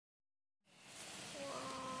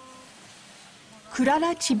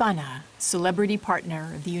Kurara Chibana, celebrity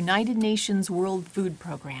partner of the United Nations World Food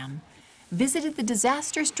Program, visited the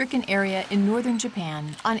disaster-stricken area in northern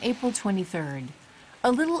Japan on April 23rd,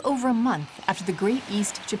 a little over a month after the Great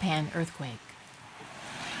East Japan earthquake.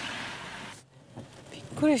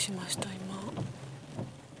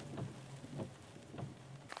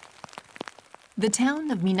 The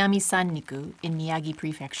town of Minami Sanniku in Miyagi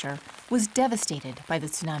Prefecture was devastated by the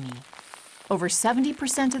tsunami. Over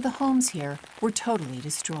 70% of the homes here were totally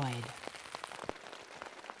destroyed.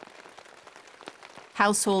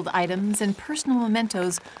 Household items and personal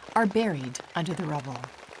mementos are buried under the rubble.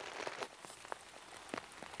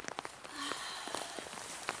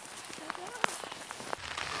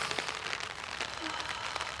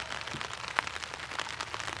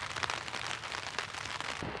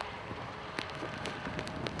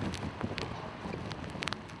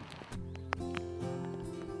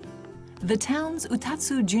 The town's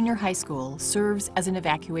Utatsu Junior High School serves as an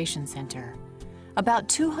evacuation center. About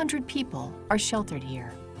 200 people are sheltered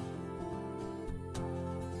here.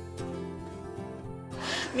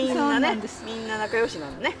 みんなね、みんな仲良しな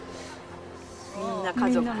のね。みんな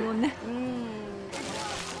家族。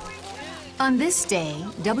On this day,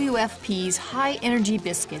 WFP's high-energy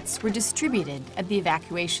biscuits were distributed at the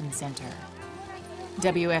evacuation center.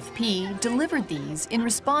 WFP delivered these in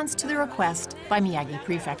response to the request by Miyagi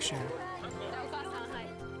Prefecture.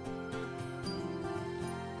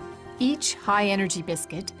 Each high-energy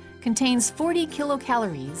biscuit contains 40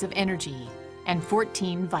 kilocalories of energy and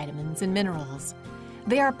 14 vitamins and minerals.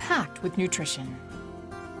 They are packed with nutrition.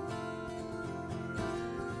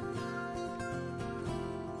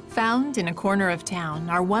 Found in a corner of town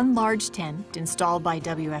are one large tent installed by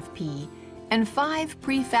WFP and 5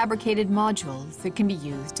 prefabricated modules that can be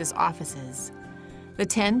used as offices. The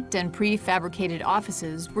tent and prefabricated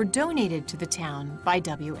offices were donated to the town by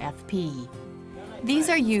WFP. These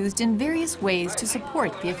are used in various ways to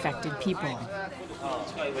support the affected people.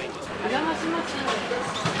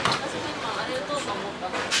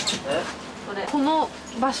 この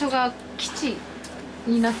場所が基地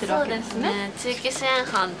になってるわけですね。そうですね。地域支援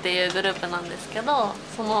班っていうグループなんですけど、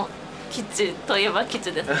その基地といえば基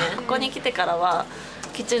地ですね。ここに来てからは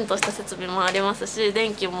きちんとした設備もありますし、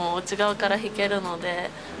電気も内側から引けるの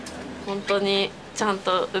で、本当にちゃん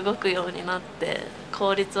と動くようになって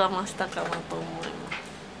効率は増したかなと思います。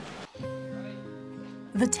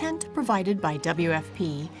The tent provided by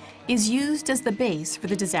WFP is used as the base for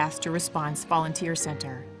the Disaster Response Volunteer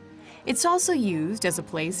Center. It's also used as a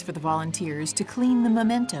place for the volunteers to clean the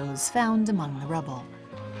mementos found among the rubble.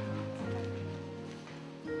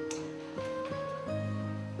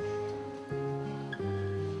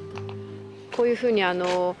 こういうふうに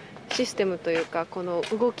システムというかこの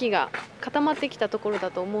動きが固まってきたところ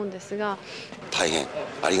だと思うんですが、大変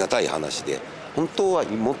ありがたい話で、本当は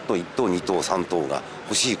もっと1棟2棟3棟が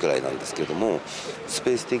欲しいくらいなんですけども、ス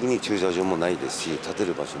ペース的に駐車場もないですし建て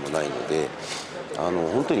る場所もないので、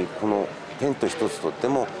本当にこのテント一つとって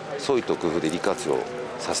も創意と工夫で利活用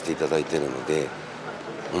させていただいているので、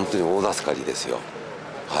本当に大助かりですよ。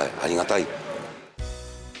はい、ありがたい。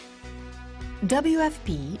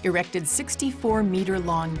WFP erected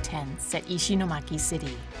 64-meter-long tents at Ishinomaki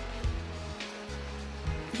City.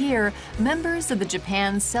 Here, members of the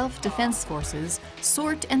Japan Self-Defense Forces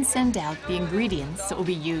sort and send out the ingredients that will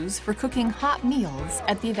be used for cooking hot meals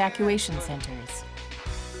at the evacuation centers.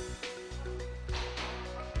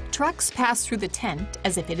 Trucks pass through the tent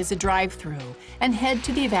as if it is a drive-through and head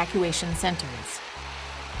to the evacuation centers.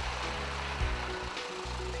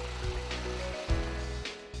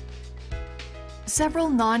 Several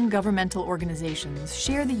non-governmental organizations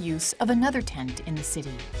share the use of another tent in the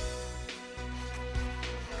city.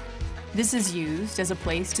 This is used as a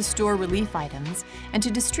place to store relief items and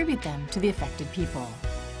to distribute them to the affected people.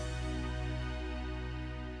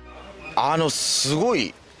 すご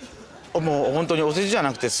いもう本当にお世辞じゃ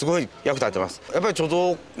なくてすごい役立ってます。やっぱり貯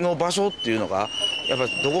蔵の場所っていうのがやっぱ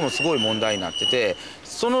りどこもすごい問題になってて、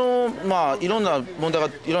そのいろんな問題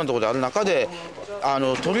がいろんなところである中で、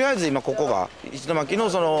とりあえず今ここが石巻の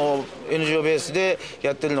その NGO ベースで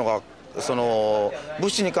やってるのが、その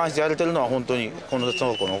物資に関してやれてるのは本当にこの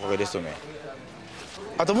倉庫のおかげですよね。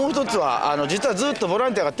あともう一つは実はずっとボラ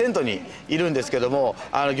ンティアがテントにいるんですけども、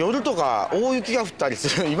夜とか大雪が降ったり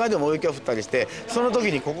する、今でも大雪が降ったりして、その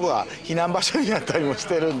時にここが避難場所になったりもし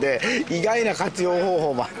てるんで、意外な活用方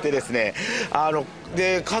法もあってですね、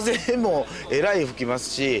で風もえらい吹きま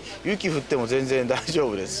すし、雪降っても全然大丈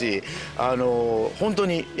夫ですし、本当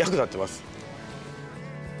に役立ってます。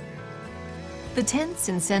The tents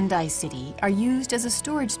in Sendai City are used as a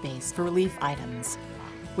storage space for relief items.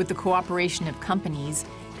 With the cooperation of companies,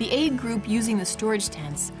 the aid group using the storage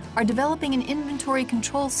tents are developing an inventory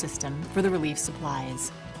control system for the relief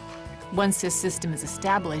supplies. Once this system is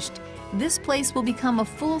established, this place will become a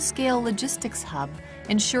full-scale logistics hub,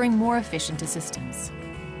 ensuring more efficient assistance.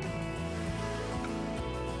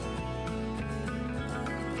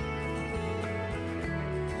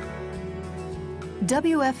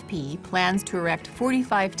 WFP plans to erect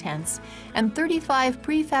 45 tents and 35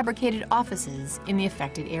 prefabricated offices in the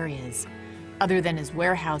affected areas. Other than as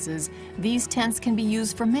warehouses, these tents can be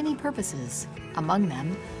used for many purposes, among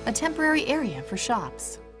them a temporary area for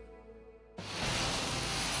shops.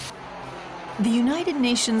 The United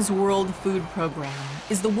Nations World Food Program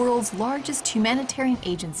is the world's largest humanitarian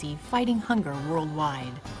agency fighting hunger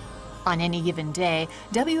worldwide. On any given day,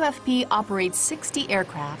 WFP operates 60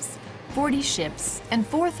 aircrafts, 40 ships, and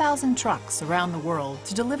 4,000 trucks around the world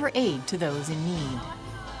to deliver aid to those in need.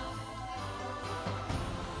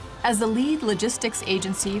 As the lead logistics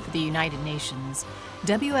agency for the United Nations,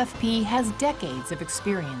 WFP has decades of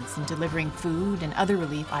experience in delivering food and other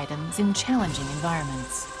relief items in challenging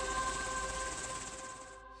environments.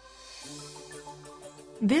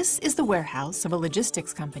 This is the warehouse of a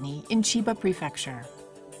logistics company in Chiba Prefecture.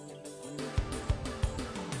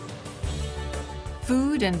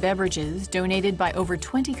 Food and beverages donated by over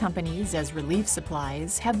 20 companies as relief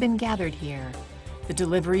supplies have been gathered here. The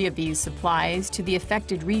delivery of these supplies to the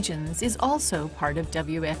affected regions is also part of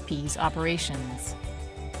WFP's operations.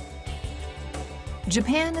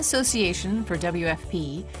 Japan Association for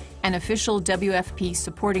WFP, an official WFP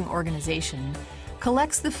supporting organization,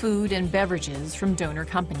 collects the food and beverages from donor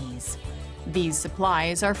companies. These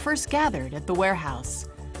supplies are first gathered at the warehouse.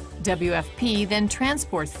 WFP then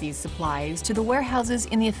transports these supplies to the warehouses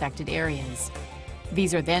in the affected areas.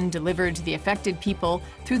 These are then delivered to the affected people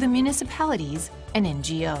through the municipalities and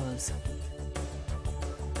NGOs.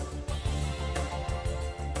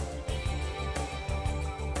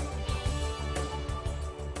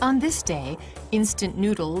 On this day, instant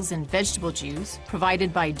noodles and vegetable juice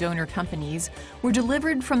provided by donor companies were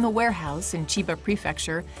delivered from the warehouse in Chiba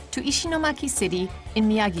Prefecture to Ishinomaki City in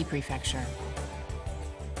Miyagi Prefecture.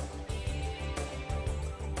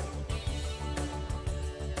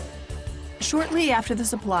 Shortly after the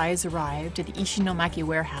supplies arrived at the Ishinomaki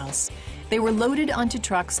warehouse, they were loaded onto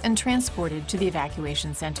trucks and transported to the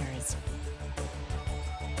evacuation centers.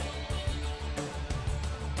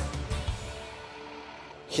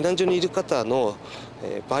 避難所にいる方の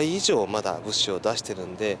倍以上まだ物資を出してる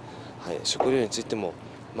んで、食料についても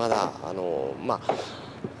まだ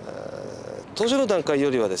当初の段階よ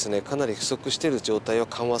りはですね、かなり不足している状態は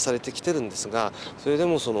緩和されてきてるんですが、それで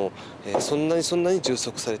もそんなに充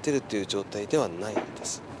足されているという状態ではないで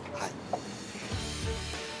す。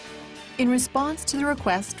In response to the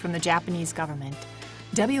request from the Japanese government,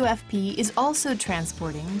 WFP is also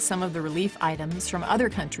transporting some of the relief items from other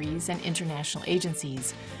countries and international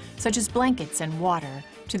agencies, such as blankets and water,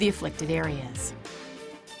 to the afflicted areas.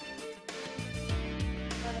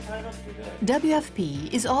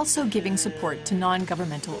 WFP is also giving support to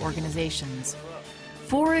non-governmental organizations.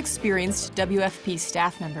 4 experienced WFP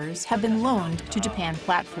staff members have been loaned to Japan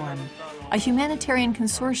Platform, a humanitarian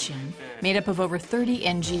consortium made up of over 30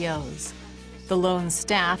 NGOs. The loan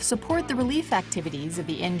staff support the relief activities of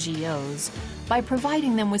the NGOs by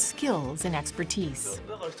providing them with skills and expertise.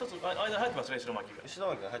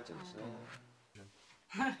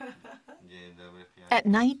 At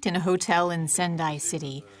night in a hotel in Sendai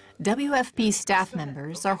City, WFP staff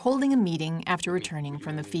members are holding a meeting after returning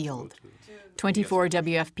from the field. 24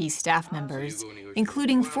 WFP staff members,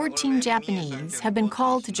 including 14 Japanese, have been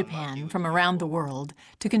called to Japan from around the world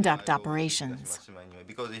to conduct operations.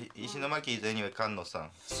 Because Ishinomaki is anyway Kanno-san.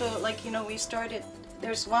 So, like, you know, we started,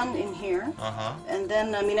 there's one in here, and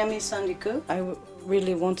then Minami Sanriku. I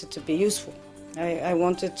really wanted to be useful. I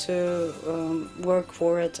wanted to work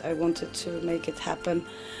for it. I wanted to make it happen.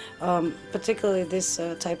 Particularly this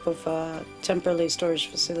type of temporary storage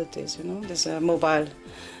facilities, you know, this mobile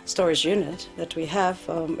storage unit that we have.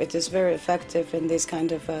 It is very effective in this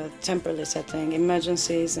kind of temporary setting,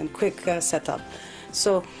 emergencies and quick setup.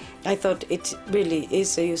 So I thought it really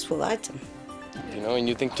is a useful item. You know, and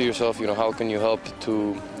you think to yourself, you know, how can you help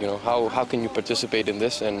to, you know, how can you participate in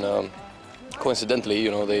this? And coincidentally,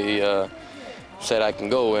 you know, they said I can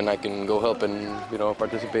go and I can go help and, you know,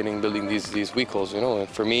 participate in building these vehicles, you know. And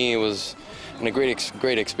for me, it was a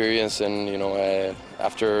great experience. And, you know,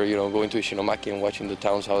 after, you know, going to Ishinomaki and watching the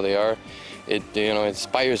towns how they are, it, you know,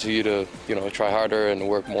 inspires you to, you know, try harder and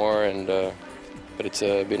work more. And but it's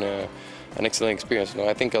been an excellent experience. You know,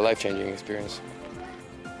 I think a life-changing experience.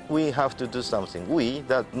 We have to do something. We,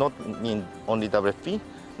 that not mean only WFP,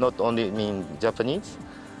 not only mean Japanese,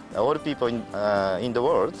 all people in the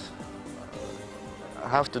world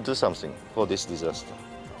have to do something for this disaster.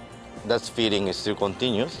 That feeling is still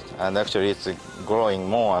continuous, and actually it's growing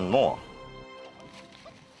more and more.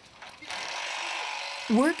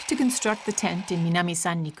 Work to construct the tent in Minami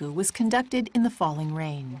Sanriku was conducted in the falling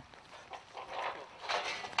rain.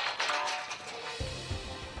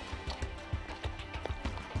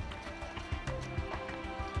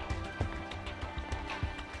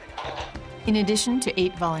 In addition to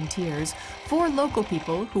 8 volunteers, 4 local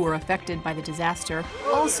people who were affected by the disaster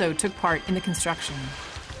also took part in the construction.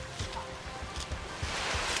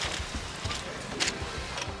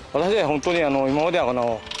 私は本当に今までは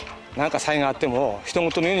何か災害があっても人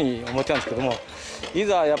事のように思ってたんですけども、い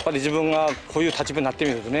ざやっぱり自分がこういう立場になって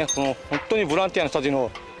みるとね、本当にボランティアの人たち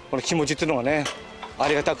のこの気持ちっていうのがね、あ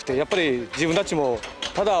りがたくて、やっぱり自分たちも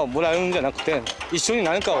ただもらえるんじゃなくて、一緒に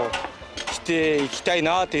何かをしていきたい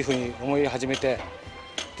なというふうに思い始めて、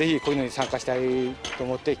ぜひこういうのに参加したいと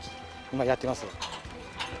思って今やってます。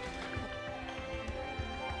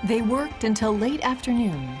They worked until late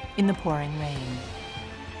afternoon in the pouring rain.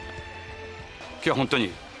 今日は本当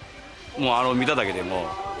にもう見ただけでもう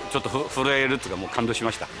ちょっと震えるっていうかもう感動し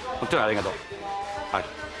ました。本当にありがとう。はい。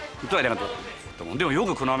本当にありがとう。でもよ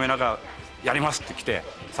くこの雨の中やりますって来て、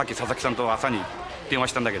さっき佐々木さんと朝に電話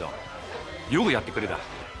したんだけど、よくやってくれた。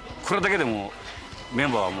これだけでもメ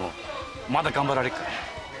ンバーはもうまだ頑張られるから。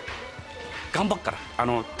頑張っから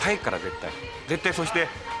耐えっから絶対そして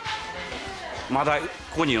まだこ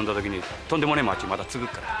こに呼んだ時にとんでもない街まだ継ぐ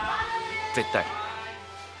から絶対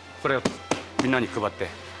これをみんなに配って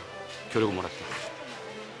協力もらって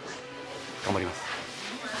頑張ります。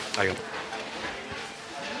ありがとう。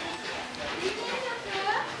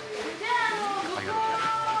ありがとう。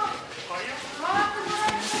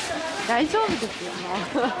大丈夫ですよも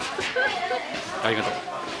うありがとう。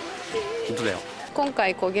本当だよ。今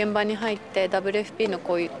回現場に入って WFP の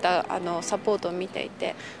こういったサポートを見てい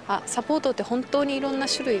て、サポートって本当にいろんな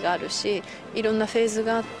種類があるし、いろんなフェーズ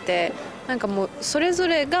があって、なんかもうそれぞ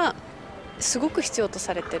れがすごく必要と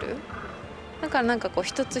されてる。だから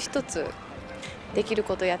一つ一つできる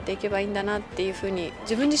ことをやっていけばいいんだなっていうふうに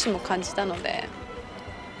自分自身も感じたので、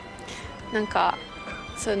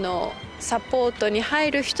そのサポートに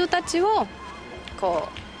入る人たちを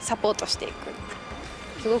サポートしていく。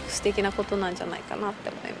すごく素敵なことなんじゃないかなっ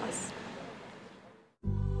て思います。